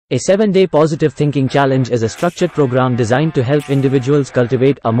A 7-day positive thinking challenge is a structured program designed to help individuals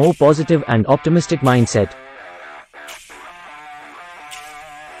cultivate a more positive and optimistic mindset.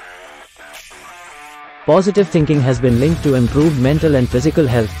 Positive thinking has been linked to improved mental and physical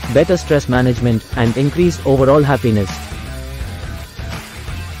health, better stress management, and increased overall happiness.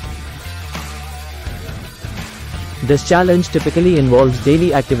 This challenge typically involves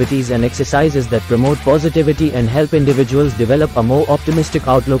daily activities and exercises that promote positivity and help individuals develop a more optimistic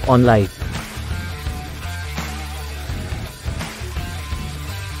outlook on life.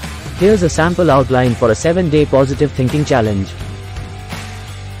 Here's a sample outline for a 7-day positive thinking challenge.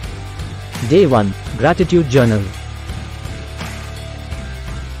 Day 1. Gratitude Journal.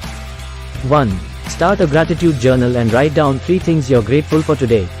 1. Start a gratitude journal and write down 3 things you're grateful for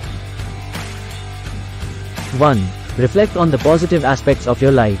today. 1. Reflect on the positive aspects of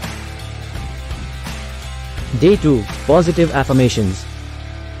your life. Day 2. Positive affirmations.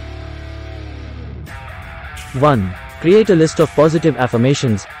 1. Create a list of positive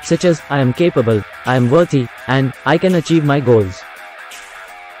affirmations, such as, I am capable, I am worthy, and, I can achieve my goals.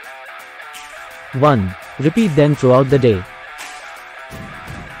 1. Repeat them throughout the day.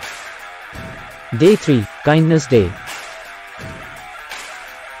 Day 3. Kindness Day.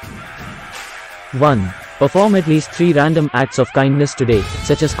 1. Perform at least 3 random acts of kindness today,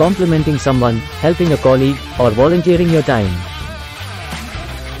 such as complimenting someone, helping a colleague, or volunteering your time.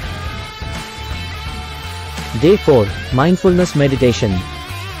 Day 4. Mindfulness Meditation.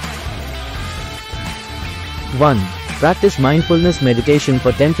 1. Practice mindfulness meditation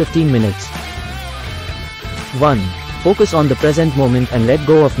for 10-15 minutes. 1. Focus on the present moment and let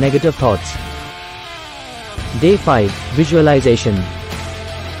go of negative thoughts. Day 5. Visualization.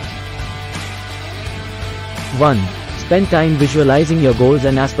 1. Spend time visualizing your goals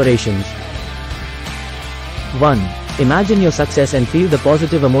and aspirations. 1. Imagine your success and feel the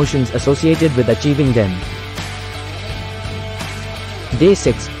positive emotions associated with achieving them. Day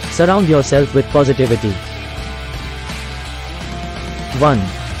 6. Surround yourself with positivity. 1.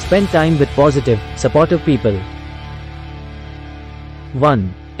 Spend time with positive, supportive people.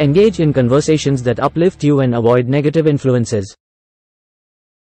 1. Engage in conversations that uplift you and avoid negative influences.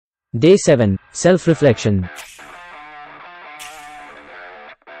 Day 7. Self-reflection.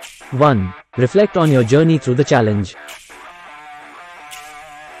 1. Reflect on your journey through the challenge.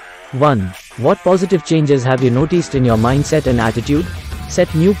 1. What positive changes have you noticed in your mindset and attitude?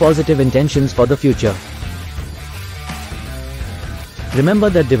 Set new positive intentions for the future. Remember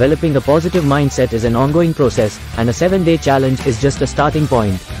that developing a positive mindset is an ongoing process, and a 7-day challenge is just a starting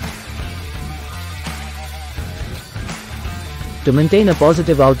point. To maintain a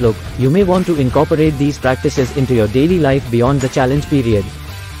positive outlook, you may want to incorporate these practices into your daily life beyond the challenge period.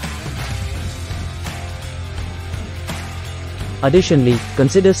 Additionally,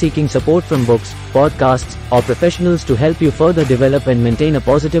 consider seeking support from books, podcasts, or professionals to help you further develop and maintain a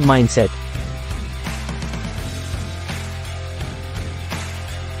positive mindset.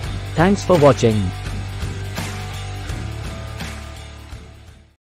 Thanks for watching.